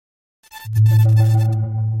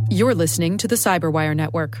You're listening to the Cyberwire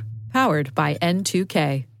Network, powered by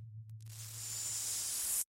N2K.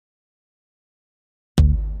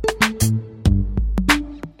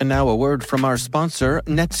 And now a word from our sponsor,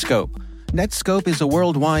 Netskope. Netskope is a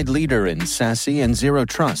worldwide leader in SASE and Zero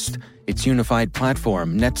Trust. Its unified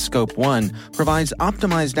platform, Netskope One, provides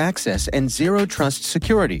optimized access and Zero Trust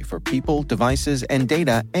security for people, devices, and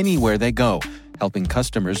data anywhere they go, helping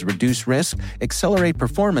customers reduce risk, accelerate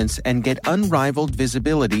performance, and get unrivaled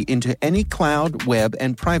visibility into any cloud, web,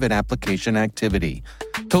 and private application activity.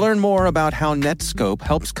 To learn more about how Netskope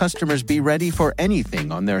helps customers be ready for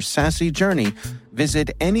anything on their SASE journey, visit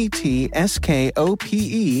netskope.com.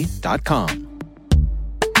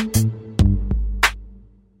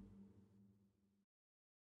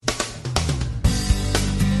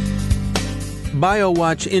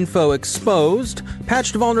 BioWatch info exposed.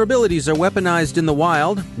 Patched vulnerabilities are weaponized in the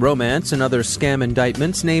wild. Romance and other scam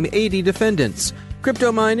indictments name 80 defendants.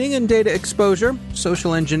 Crypto mining and data exposure.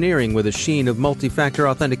 Social engineering with a sheen of multi-factor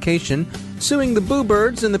authentication. Suing the boo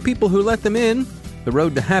birds and the people who let them in. The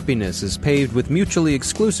road to happiness is paved with mutually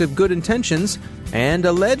exclusive good intentions. And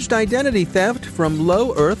alleged identity theft from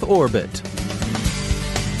low Earth orbit.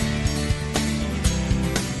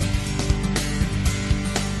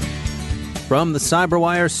 From the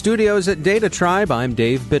Cyberwire studios at Data Tribe, I'm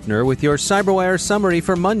Dave Bittner with your Cyberwire summary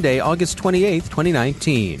for Monday, August 28,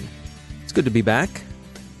 2019. It's good to be back.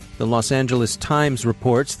 The Los Angeles Times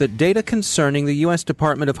reports that data concerning the U.S.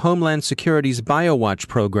 Department of Homeland Security's BioWatch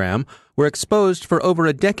program were exposed for over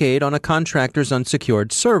a decade on a contractor's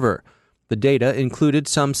unsecured server. The data included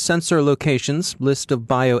some sensor locations, list of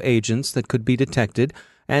bioagents that could be detected,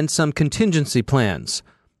 and some contingency plans.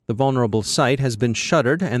 The vulnerable site has been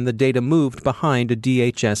shuttered and the data moved behind a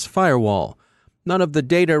DHS firewall. None of the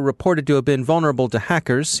data reported to have been vulnerable to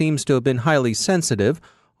hackers seems to have been highly sensitive,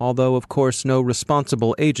 although, of course, no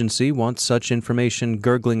responsible agency wants such information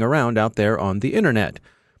gurgling around out there on the Internet.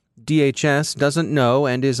 DHS doesn't know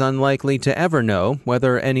and is unlikely to ever know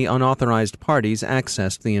whether any unauthorized parties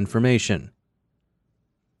accessed the information.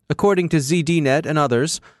 According to ZDNet and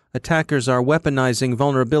others, attackers are weaponizing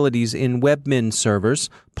vulnerabilities in WebMin servers,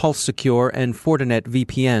 PulseSecure, and Fortinet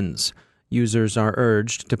VPNs. Users are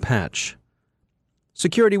urged to patch.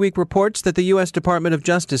 Security Week reports that the U.S. Department of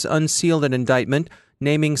Justice unsealed an indictment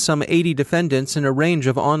naming some 80 defendants in a range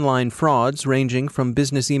of online frauds ranging from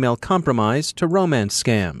business email compromise to romance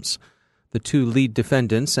scams. The two lead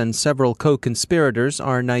defendants and several co-conspirators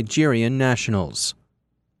are Nigerian nationals.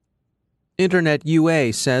 Internet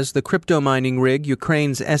UA says the crypto mining rig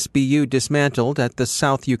Ukraine's SBU dismantled at the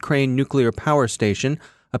South Ukraine nuclear power station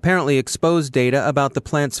apparently exposed data about the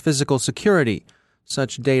plant's physical security.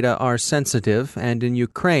 Such data are sensitive, and in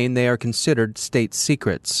Ukraine they are considered state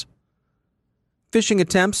secrets. Phishing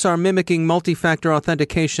attempts are mimicking multi-factor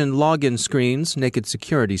authentication login screens, Naked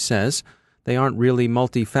Security says. They aren't really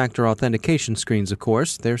multi-factor authentication screens, of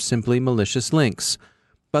course. They're simply malicious links.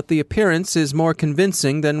 But the appearance is more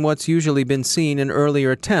convincing than what's usually been seen in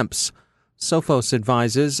earlier attempts. Sophos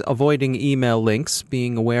advises avoiding email links,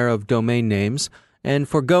 being aware of domain names, and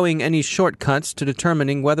foregoing any shortcuts to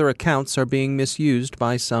determining whether accounts are being misused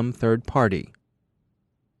by some third party.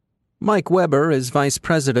 Mike Weber is vice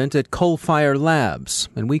president at Coalfire Labs,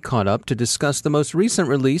 and we caught up to discuss the most recent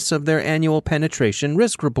release of their annual penetration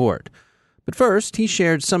risk report. But first, he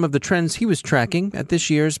shared some of the trends he was tracking at this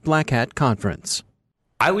year's Black Hat conference.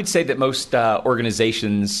 I would say that most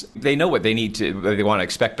organizations, they know what they want to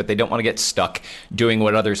expect, but they don't want to get stuck doing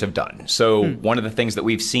what others have done. So one of the things that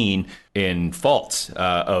we've seen in faults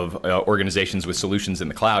of organizations with solutions in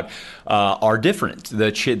the cloud are different.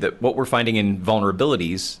 What we're finding in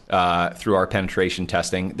vulnerabilities through our penetration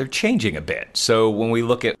testing, they're changing a bit. So when we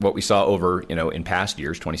look at what we saw over, in past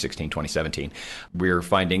years, 2016, 2017, we're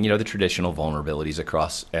finding, the traditional vulnerabilities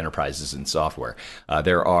across enterprises and software.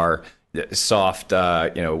 There are soft,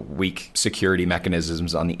 weak security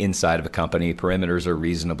mechanisms on the inside of a company. Perimeters are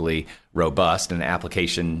reasonably robust, and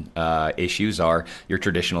application issues are your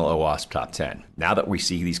traditional OWASP top 10. Now that we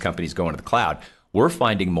see these companies go into the cloud, we're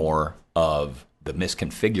finding more of the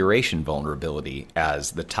misconfiguration vulnerability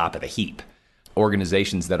as the top of the heap.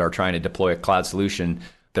 Organizations that are trying to deploy a cloud solution,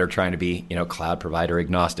 they're trying to be, cloud provider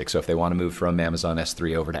agnostic. So if they want to move from Amazon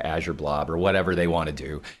S3 over to Azure Blob or whatever they want to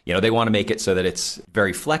do, they want to make it so that it's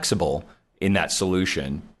very flexible in that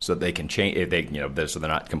solution so that they can change, so they're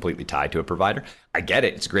not completely tied to a provider. I get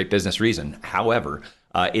it. It's a great business reason. However,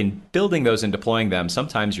 in building those and deploying them,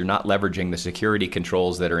 sometimes you're not leveraging the security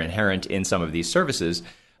controls that are inherent in some of these services,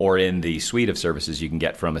 or in the suite of services you can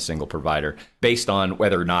get from a single provider, based on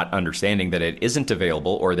whether or not understanding that it isn't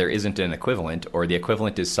available, or there isn't an equivalent, or the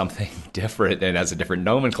equivalent is something different and has a different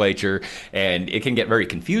nomenclature. And it can get very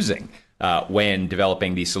confusing when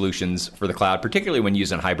developing these solutions for the cloud, particularly when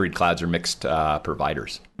using hybrid clouds or mixed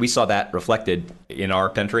providers. We saw that reflected in our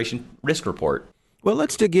penetration risk report. Well,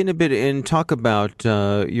 let's dig in a bit and talk about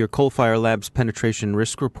your Coalfire Labs penetration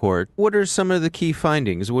risk report. What are some of the key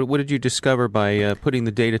findings? What did you discover by putting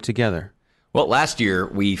the data together? Well, last year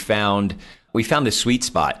we found this sweet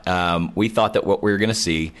spot. We thought that what we were going to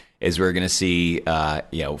see is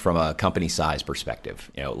from a company size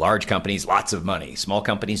perspective, large companies, lots of money, small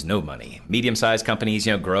companies, no money, medium-sized companies,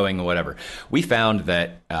 growing or whatever. We found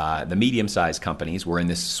that the medium-sized companies were in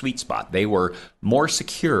this sweet spot. They were more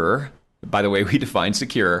secure. By the way, we define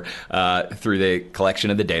secure through the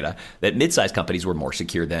collection of the data, that mid-sized companies were more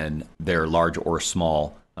secure than their large or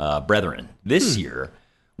small brethren. This year,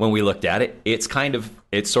 when we looked at it,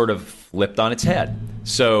 it's sort of flipped on its head.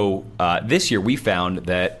 So this year, we found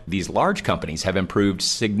that these large companies have improved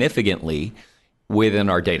significantly within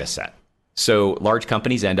our data set. So large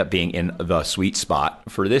companies end up being in the sweet spot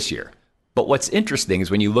for this year. But what's interesting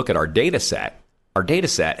is when you look at our data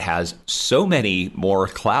set has so many more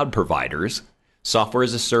cloud providers, software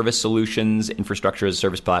as a service solutions, infrastructure as a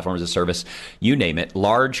service, platform as a service, you name it.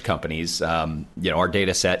 Large companies, our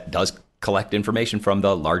data set does collect information from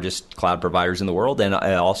the largest cloud providers in the world, and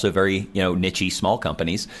also very niche-y small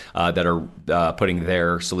companies that are putting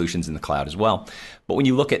their solutions in the cloud as well. But when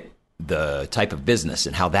you look at the type of business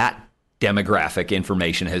and how that demographic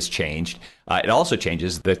information has changed, it also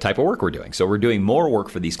changes the type of work we're doing. So we're doing more work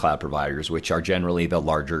for these cloud providers, which are generally the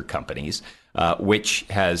larger companies, which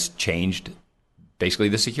has changed basically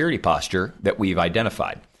the security posture that we've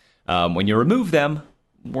identified. When you remove them,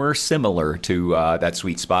 we're similar to that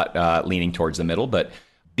sweet spot, leaning towards the middle. But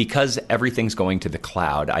because everything's going to the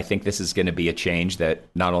cloud, I think this is going to be a change that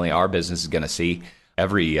not only our business is going to see,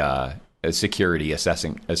 every a security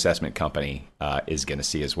assessment company is going to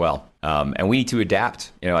see as well. And we need to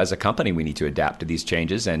adapt. As a company, we need to adapt to these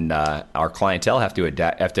changes, and our clientele have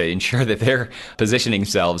to ensure that they're positioning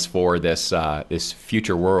themselves for this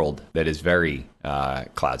future world that is very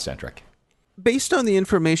cloud-centric. Based on the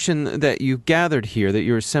information that you've gathered here, that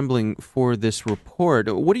you're assembling for this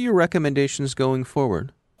report, what are your recommendations going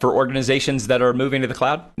forward? For organizations that are moving to the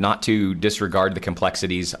cloud, not to disregard the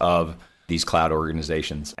complexities of these cloud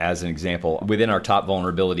organizations. As an example, within our top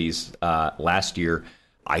vulnerabilities last year,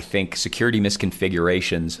 I think security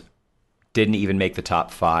misconfigurations didn't even make the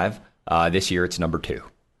top 5. This year, it's number 2.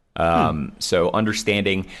 So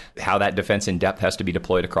understanding how that defense in depth has to be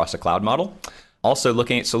deployed across a cloud model. Also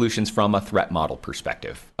looking at solutions from a threat model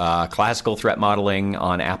perspective. Classical threat modeling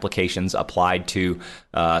on applications applied to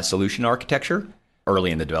solution architecture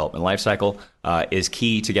early in the development lifecycle is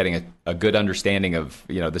key to getting a good understanding of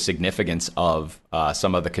the significance of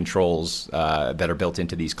some of the controls that are built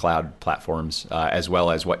into these cloud platforms, as well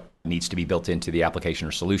as what needs to be built into the application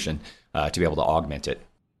or solution to be able to augment it.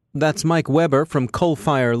 That's Mike Weber from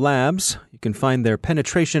Coalfire Labs. You can find their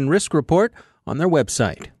penetration risk report on their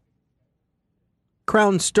website.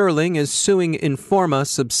 Crown Sterling is suing Informa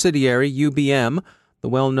subsidiary UBM, the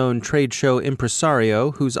well-known trade show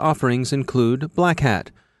impresario whose offerings include Black Hat.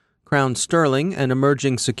 Crown Sterling, an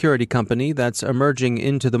emerging security company that's emerging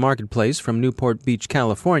into the marketplace from Newport Beach,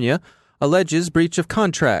 California, alleges breach of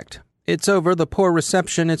contract. It's over the poor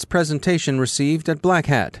reception its presentation received at Black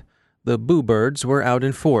Hat. The Boo Birds were out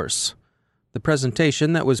in force. The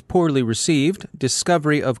presentation that was poorly received,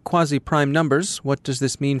 Discovery of Quasi-Prime Numbers, What Does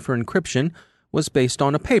This Mean for Encryption?, was based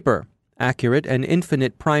on a paper, Accurate and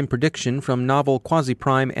Infinite Prime Prediction from Novel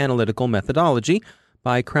Quasi-Prime Analytical Methodology,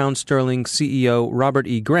 by Crown Sterling CEO Robert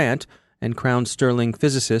E. Grant and Crown Sterling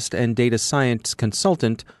physicist and data science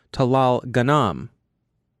consultant Talal Ghanem.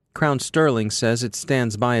 Crown Sterling says it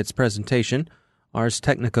stands by its presentation. Ars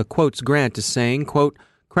Technica quotes Grant as saying, quote,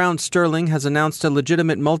 Crown Sterling has announced a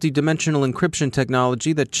legitimate multidimensional encryption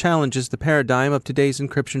technology that challenges the paradigm of today's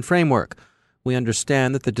encryption framework. We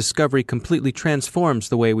understand that the discovery completely transforms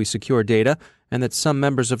the way we secure data, and that some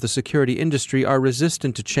members of the security industry are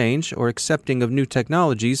resistant to change or accepting of new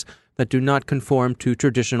technologies that do not conform to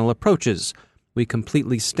traditional approaches. We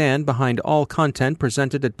completely stand behind all content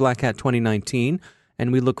presented at Black Hat 2019,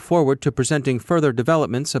 and we look forward to presenting further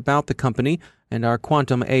developments about the company and our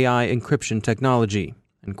quantum AI encryption technology.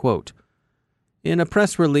 End quote. In a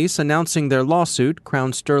press release announcing their lawsuit,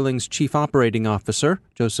 Crown Sterling's chief operating officer,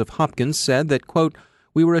 Joseph Hopkins, said that, quote,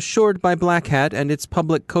 we were assured by Black Hat and its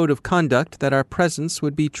public code of conduct that our presence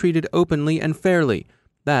would be treated openly and fairly.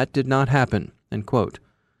 That did not happen, end quote.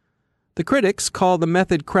 The critics call the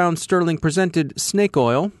method Crown Sterling presented snake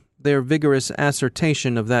oil. Their vigorous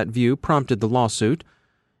assertion of that view prompted the lawsuit.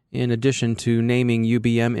 In addition to naming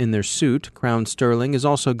UBM in their suit, Crown Sterling is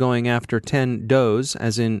also going after 10 does,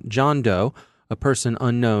 as in John Doe, a person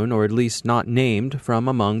unknown or at least not named from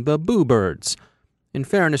among the Boo Birds. In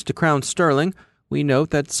fairness to Crown Sterling, we note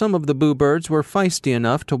that some of the Boo Birds were feisty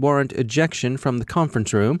enough to warrant ejection from the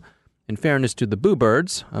conference room. In fairness to the Boo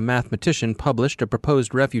Birds, a mathematician published a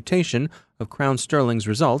proposed refutation of Crown Sterling's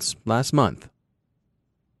results last month.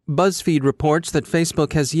 BuzzFeed reports that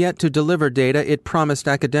Facebook has yet to deliver data it promised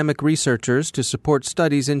academic researchers to support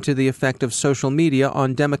studies into the effect of social media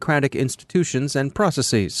on democratic institutions and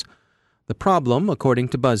processes. The problem, according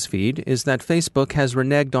to BuzzFeed, is that Facebook has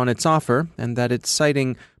reneged on its offer and that it's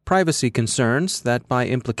citing privacy concerns that by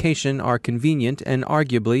implication are convenient and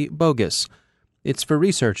arguably bogus. It's for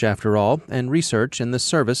research, after all, and research in the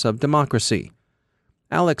service of democracy.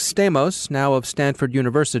 Alex Stamos, now of Stanford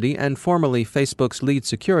University and formerly Facebook's lead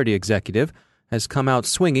security executive, has come out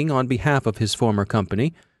swinging on behalf of his former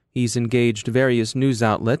company. He's engaged various news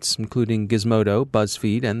outlets, including Gizmodo,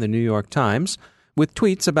 BuzzFeed, and the New York Times, with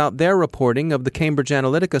tweets about their reporting of the Cambridge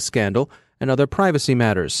Analytica scandal and other privacy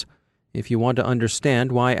matters. If you want to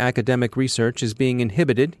understand why academic research is being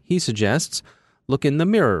inhibited, he suggests, look in the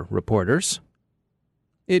mirror, reporters.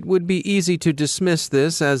 It would be easy to dismiss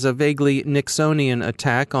this as a vaguely Nixonian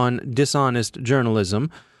attack on dishonest journalism,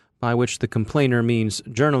 by which the complainer means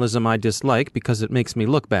journalism I dislike because it makes me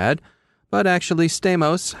look bad, but actually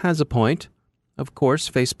Stamos has a point. Of course,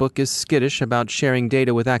 Facebook is skittish about sharing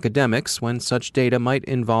data with academics when such data might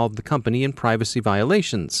involve the company in privacy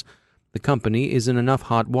violations. The company is in enough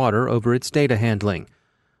hot water over its data handling.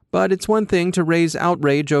 But it's one thing to raise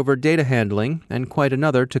outrage over data handling, and quite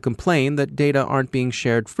another to complain that data aren't being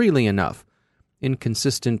shared freely enough.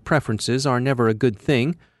 Inconsistent preferences are never a good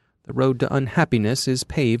thing. The road to unhappiness is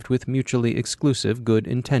paved with mutually exclusive good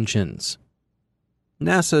intentions.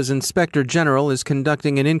 NASA's Inspector General is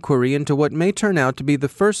conducting an inquiry into what may turn out to be the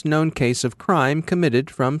first known case of crime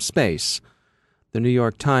committed from space. The New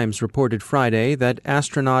York Times reported Friday that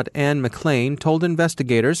astronaut Anne McClain told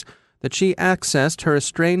investigators that she accessed her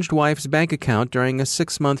estranged wife's bank account during a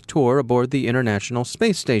 6-month tour aboard the International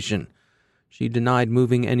Space Station. She denied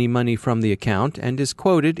moving any money from the account and is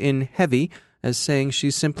quoted in Heavy as saying she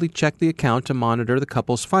simply checked the account to monitor the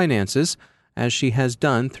couple's finances, as she has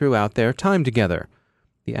done throughout their time together.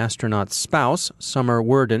 The astronaut's spouse, Summer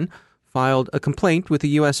Worden, filed a complaint with the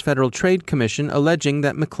U.S. Federal Trade Commission alleging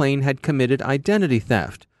that McClain had committed identity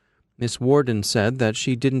theft. Ms. Worden said that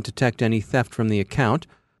she didn't detect any theft from the account.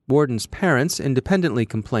 Worden's parents independently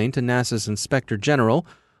complained to NASA's Inspector General,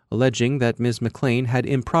 alleging that Ms. McClain had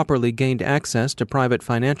improperly gained access to private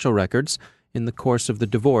financial records in the course of the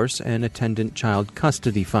divorce and attendant child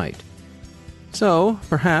custody fight. So,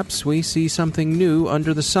 perhaps we see something new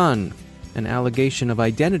under the sun, an allegation of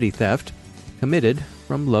identity theft committed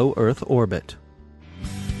from low Earth orbit.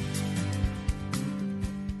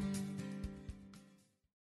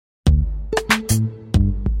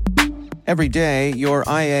 Every day, your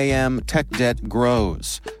IAM tech debt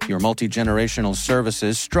grows. Your multi-generational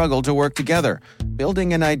services struggle to work together.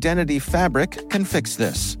 Building an identity fabric can fix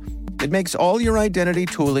this. It makes all your identity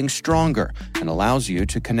tooling stronger and allows you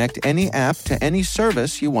to connect any app to any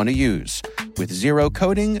service you want to use, with zero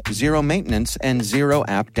coding, zero maintenance, and zero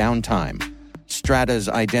app downtime. Strata's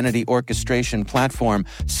identity orchestration platform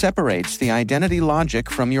separates the identity logic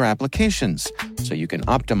from your applications, so you can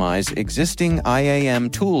optimize existing IAM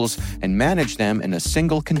tools and manage them in a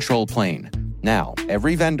single control plane. Now,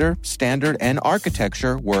 every vendor, standard, and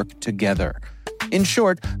architecture work together. In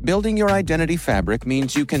short, building your identity fabric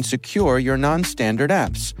means you can secure your non-standard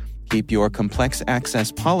apps, keep your complex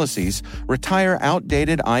access policies, retire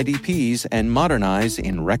outdated IDPs, and modernize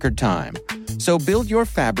in record time. So build your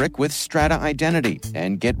fabric with Strata Identity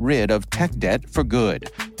and get rid of tech debt for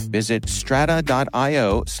good. Visit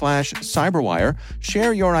strata.io/cyberwire,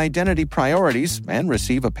 share your identity priorities, and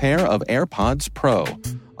receive a pair of AirPods Pro.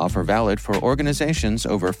 Offer valid for organizations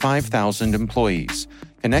over 5,000 employees.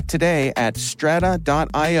 Connect today at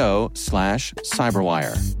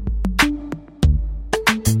strata.io/cyberwire.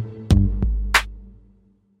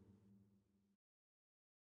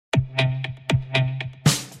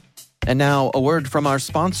 And now, a word from our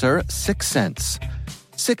sponsor, 6sense.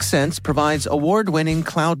 6sense provides award-winning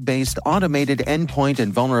cloud-based automated endpoint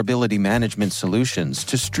and vulnerability management solutions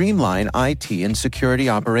to streamline IT and security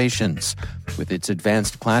operations. With its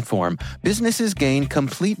advanced platform, businesses gain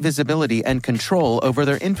complete visibility and control over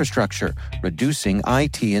their infrastructure, reducing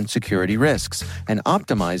IT and security risks and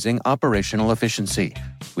optimizing operational efficiency.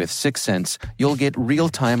 With 6sense, you'll get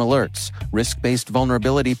real-time alerts, risk-based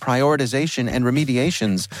vulnerability prioritization and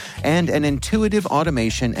remediations, and an intuitive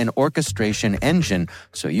automation and orchestration engine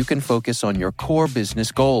so you can focus on your core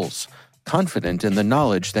business goals. Confident in the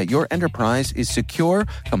knowledge that your enterprise is secure,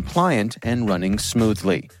 compliant, and running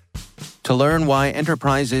smoothly. To learn why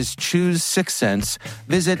enterprises choose 6sense,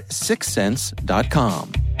 visit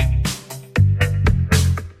 6sense.com.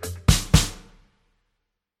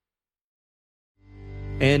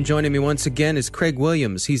 And joining me once again is Craig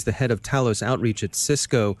Williams. He's the head of Talos Outreach at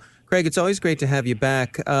Cisco. Craig, it's always great to have you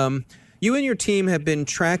back. You and your team have been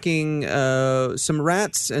tracking some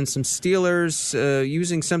rats and some stealers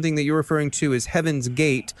using something that you're referring to as Heaven's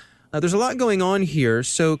Gate. There's a lot going on here,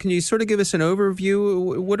 so can you sort of give us an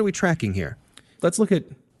overview? What are we tracking here? Let's look at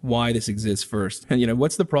why this exists first. And,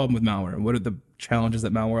 what's the problem with malware? What are the challenges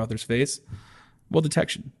that malware authors face? Well,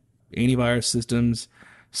 detection. Antivirus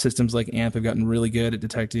systems like AMP have gotten really good at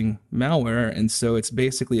detecting malware, and so it's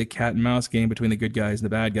basically a cat and mouse game between the good guys and the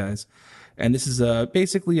bad guys. And this is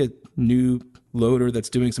basically a new loader that's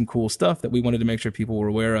doing some cool stuff that we wanted to make sure people were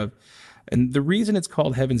aware of. And the reason it's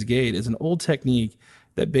called Heaven's Gate is an old technique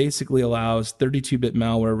that basically allows 32-bit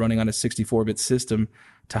malware running on a 64-bit system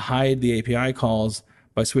to hide the API calls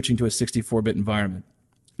by switching to a 64-bit environment.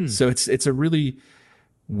 So it's a really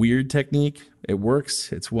weird technique. It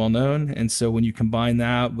works. It's well known. And so when you combine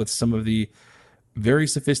that with some of the very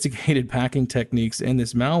sophisticated packing techniques in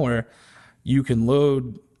this malware, you can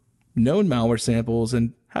load known malware samples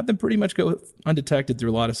and have them pretty much go undetected through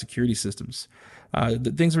a lot of security systems.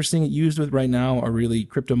 The things we're seeing it used with right now are really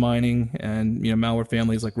crypto mining and malware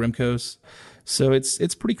families like Rimcos. So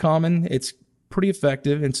it's pretty common. It's pretty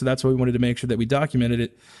effective, and so that's why we wanted to make sure that we documented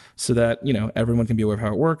it so that everyone can be aware of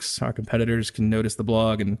how it works. Our competitors can notice the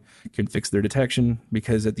blog and can fix their detection,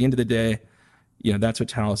 because at the end of the day, that's what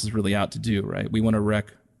Talos is really out to do, right? We want to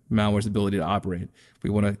wreck malware's ability to operate. We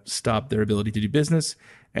want to stop their ability to do business,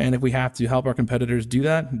 and if we have to help our competitors do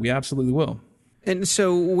that, we absolutely will. And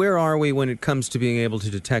so where are we when it comes to being able to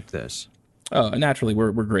detect this? Oh, naturally,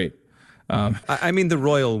 we're great. I mean the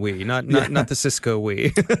royal we, not the Cisco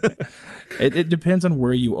we. It depends on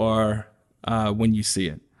where you are when you see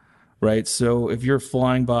it, right? So if you're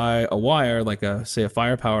flying by a wire, like say a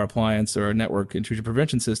firepower appliance or a network intrusion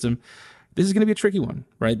prevention system, this is going to be a tricky one,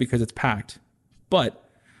 right? Because it's packed. But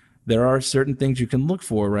there are certain things you can look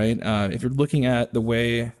for, right? If you're looking at the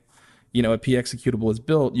way a P executable is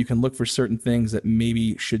built, you can look for certain things that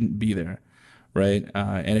maybe shouldn't be there. Right.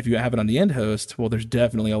 And if you have it on the end host, well, there's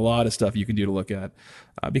definitely a lot of stuff you can do to look at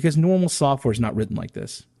because normal software is not written like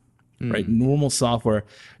this. Right. Normal software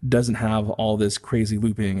doesn't have all this crazy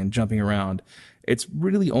looping and jumping around. It's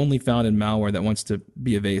really only found in malware that wants to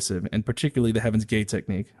be evasive, and particularly the Heaven's Gate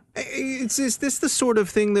technique. Is this the sort of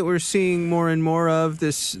thing that we're seeing more and more of?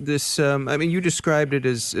 I mean, you described it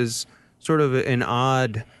as sort of an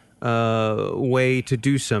odd way to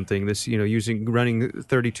do something, this running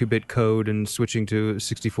 32-bit code and switching to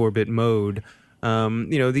 64-bit mode.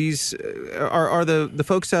 These are the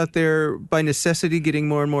folks out there by necessity getting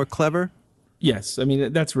more and more clever? Yes, I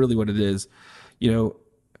mean that's really what it is.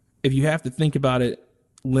 If you have to think about it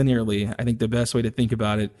linearly, I think the best way to think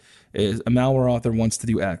about it is a malware author wants to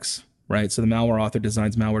do X, right? So the malware author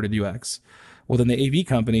designs malware to do X. Well, then the AV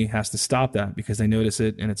company has to stop that because they notice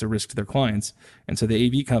it and it's a risk to their clients. And so the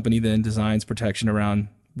AV company then designs protection around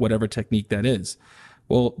whatever technique that is.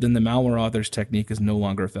 Well, then the malware author's technique is no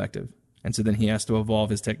longer effective. And so then he has to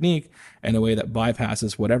evolve his technique in a way that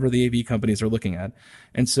bypasses whatever the AV companies are looking at.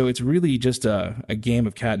 And so it's really just a game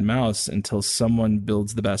of cat and mouse until someone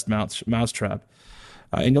builds the best mousetrap.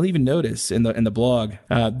 And you'll even notice in the blog,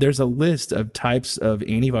 there's a list of types of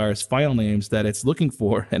antivirus file names that it's looking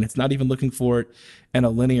for, and it's not even looking for it in a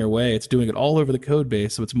linear way. It's doing it all over the code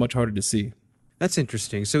base, so it's much harder to see. That's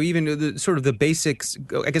interesting. So even the basics,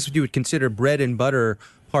 I guess what you would consider bread and butter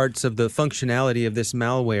parts of the functionality of this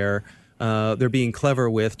malware, they're being clever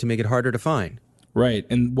with to make it harder to find. Right.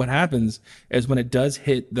 And what happens is when it does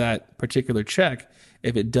hit that particular check,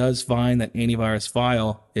 if it does find that antivirus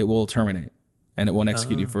file, it will terminate. And it won't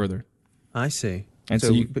execute you further. I see. And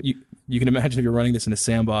so you can imagine if you're running this in a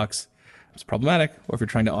sandbox, it's problematic. Or if you're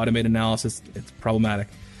trying to automate analysis, it's problematic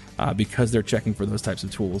because they're checking for those types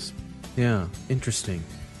of tools. Yeah, interesting.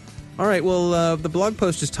 All right, well, the blog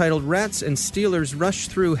post is titled Rats and Stealers Rush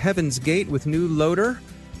Through Heaven's Gate with New Loader.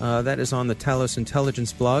 That is on the Talos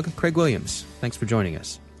Intelligence blog. Craig Williams, thanks for joining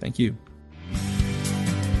us. Thank you.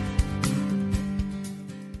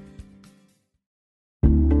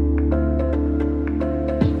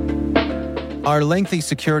 Are lengthy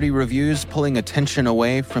security reviews pulling attention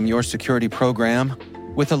away from your security program?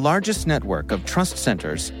 With the largest network of trust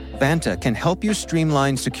centers, Vanta can help you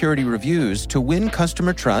streamline security reviews to win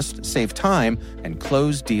customer trust, save time, and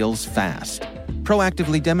close deals fast.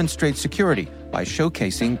 Proactively demonstrate security by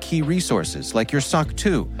showcasing key resources like your SOC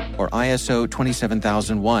 2 or ISO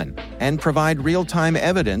 27001 and provide real-time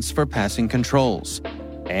evidence for passing controls.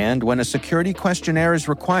 And when a security questionnaire is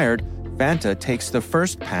required, Vanta takes the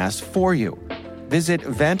first pass for you. Visit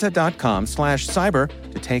vanta.com/cyber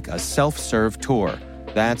to take a self-serve tour.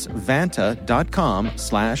 That's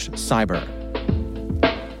vanta.com/cyber.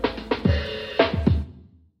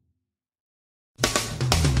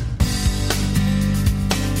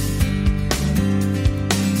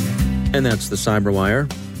 And that's the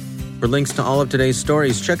Cyberwire. For links to all of today's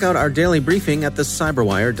stories, check out our daily briefing at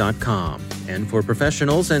thecyberwire.com. And for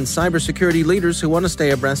professionals and cybersecurity leaders who want to stay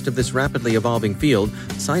abreast of this rapidly evolving field,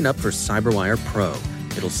 sign up for Cyberwire Pro.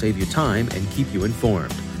 It'll save you time and keep you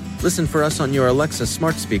informed. Listen for us on your Alexa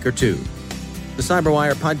smart speaker, too. The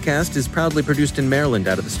Cyberwire podcast is proudly produced in Maryland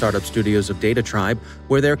out of the startup studios of Data Tribe,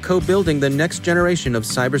 where they're co-building the next generation of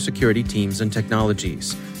cybersecurity teams and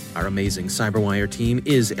technologies. Our amazing Cyberwire team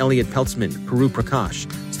is Elliot Peltzman, Puru Prakash,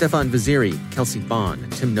 Stefan Vaziri, Kelsey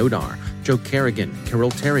Bond, Tim Nodar, Joe Kerrigan,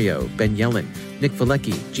 Carol Terrio, Ben Yellen, Nick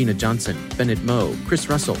Valecki, Gina Johnson, Bennett Moe, Chris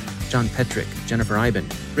Russell, John Petrick, Jennifer Iben,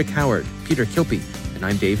 Rick Howard, Peter Kilpie, and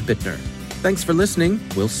I'm Dave Bittner. Thanks for listening.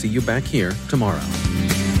 We'll see you back here tomorrow.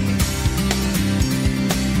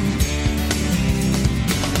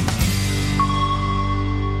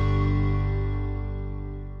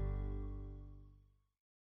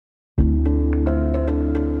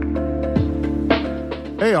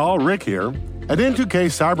 Hey all, Rick here. At N2K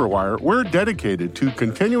Cyberwire, we're dedicated to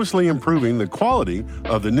continuously improving the quality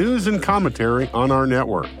of the news and commentary on our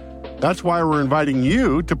network. That's why we're inviting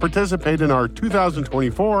you to participate in our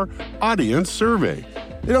 2024 audience survey.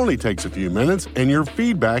 It only takes a few minutes, and your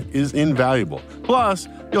feedback is invaluable. Plus,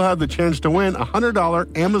 you'll have the chance to win a $100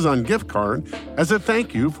 Amazon gift card as a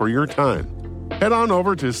thank you for your time. Head on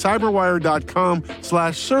over to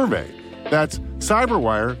cyberwire.com/survey. That's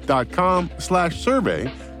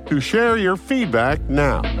cyberwire.com/survey to share your feedback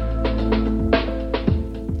now.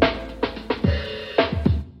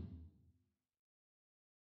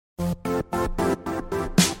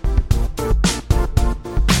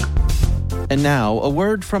 And now, a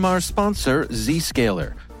word from our sponsor,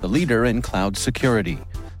 Zscaler, the leader in cloud security.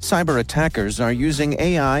 Cyber attackers are using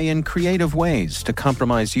AI in creative ways to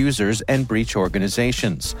compromise users and breach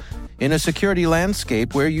organizations. In a security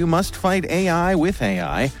landscape where you must fight AI with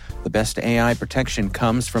AI, the best AI protection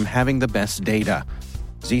comes from having the best data.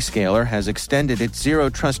 Zscaler has extended its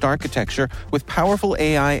zero-trust architecture with powerful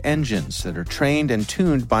AI engines that are trained and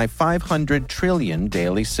tuned by 500 trillion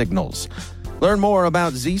daily signals. Learn more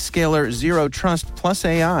about Zscaler Zero Trust Plus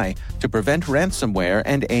AI to prevent ransomware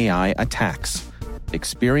and AI attacks.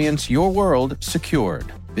 Experience your world secured.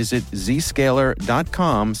 Visit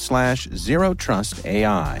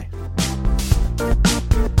zscaler.com/zerotrustai.